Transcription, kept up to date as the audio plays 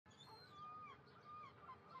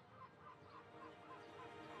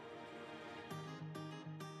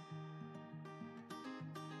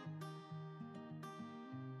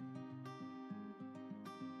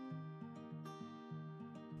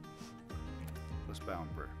Let's bow in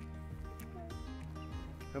prayer.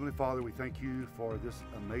 Heavenly Father, we thank you for this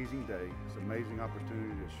amazing day, this amazing opportunity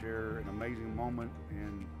to share an amazing moment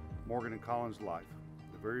in Morgan and Colin's life,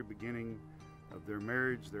 the very beginning of their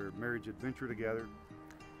marriage adventure together.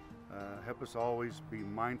 Help us always be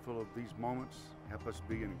mindful of these moments. Help us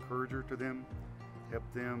be an encourager to them. Help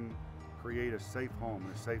them create a safe home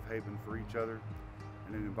and a safe haven for each other,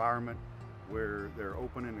 and an environment where they're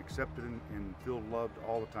open and accepted and feel loved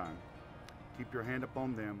all the time. Keep your hand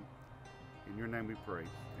upon them. In your name we pray.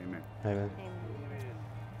 Amen. Amen. Amen.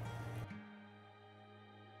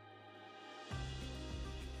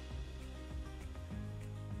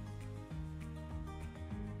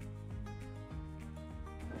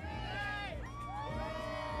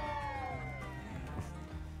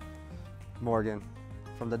 Morgan,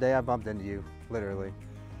 from the day I bumped into you, literally,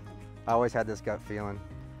 I always had this gut feeling.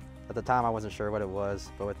 At the time I wasn't sure what it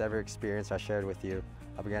was, but with every experience I shared with you,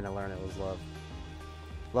 I began to learn it was love.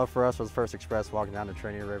 Love for us was first expressed walking down the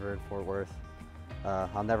Trinity River in Fort Worth.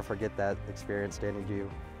 I'll never forget that experience standing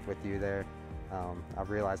with you there. I've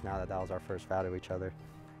realized now that that was our first vow to each other.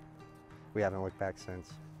 We haven't looked back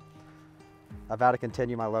since. I vow to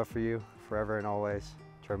continue my love for you forever and always,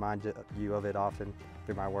 to remind you of it often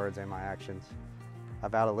through my words and my actions. I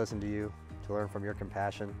vow to listen to you, to learn from your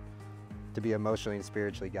compassion, to be emotionally and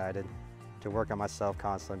spiritually guided, to work on myself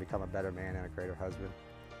constantly, become a better man and a greater husband.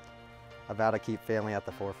 I vow to keep family at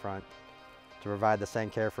the forefront, to provide the same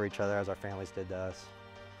care for each other as our families did to us,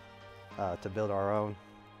 to build our own,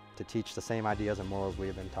 to teach the same ideas and morals we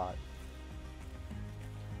have been taught.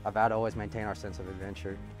 I vow to always maintain our sense of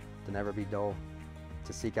adventure, to never be dull,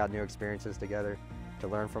 to seek out new experiences together, to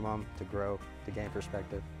learn from them, to grow, to gain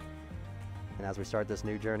perspective. And as we start this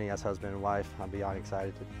new journey as husband and wife, I'm beyond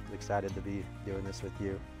excited to be doing this with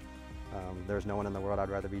you. There's no one in the world I'd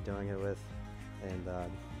rather be doing it with, and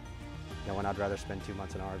no one I'd rather spend 2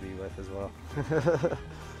 months in an RV with as well.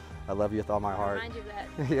 I love you with all my heart. Remind you of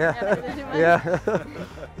that. Yeah.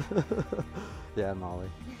 Yeah. Yeah, Molly.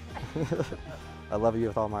 I love you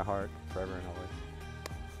with all my heart, forever and always.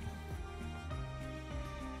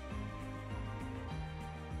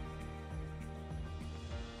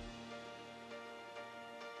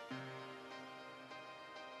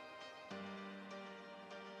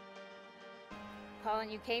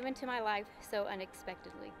 Colin, you came into my life so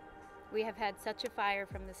unexpectedly. We have had such a fire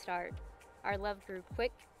from the start. Our love grew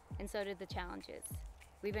quick, and so did the challenges.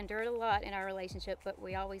 We've endured a lot in our relationship, but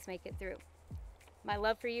we always make it through. My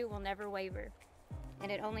love for you will never waver,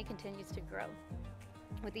 and it only continues to grow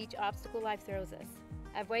with each obstacle life throws us.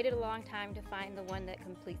 I've waited a long time to find the one that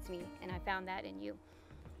completes me, and I found that in you.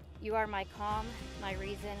 You are my calm, my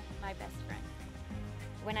reason, my best friend.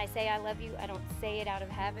 When I say I love you, I don't say it out of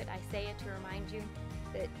habit. I say it to remind you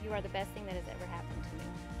that you are the best thing that has ever happened to me.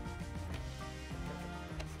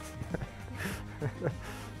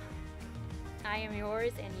 I am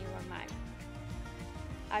yours and you are mine.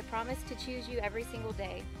 I promise to choose you every single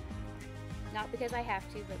day, not because I have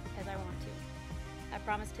to, but because I want to. I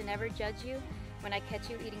promise to never judge you when I catch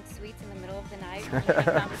you eating sweets in the middle of the night when you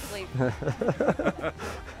come to sleep.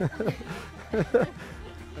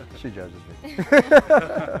 She judges me.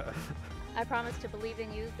 I promise to believe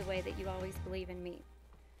in you the way that you always believe in me.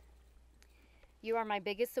 You are my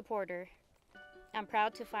biggest supporter. I'm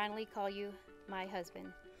proud to finally call you my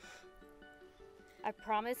husband. I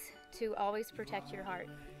promise to always protect your heart.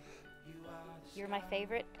 You're my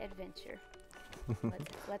favorite adventure.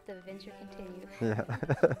 Let's let the adventure continue. Yeah.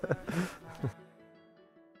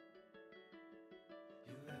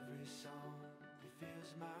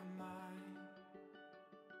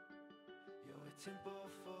 Temple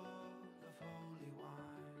full of holy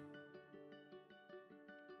wine.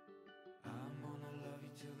 I'm gonna love you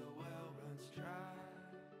till the well runs dry.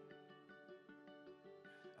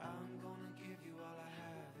 I'm gonna give you all I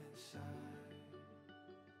have inside.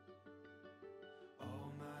 All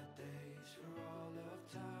my days for all of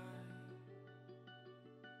time.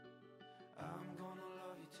 I'm gonna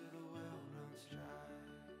love you till the well runs dry.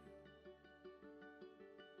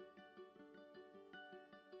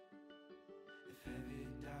 Heavy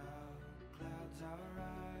dark clouds are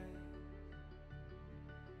right,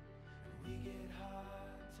 and we get high.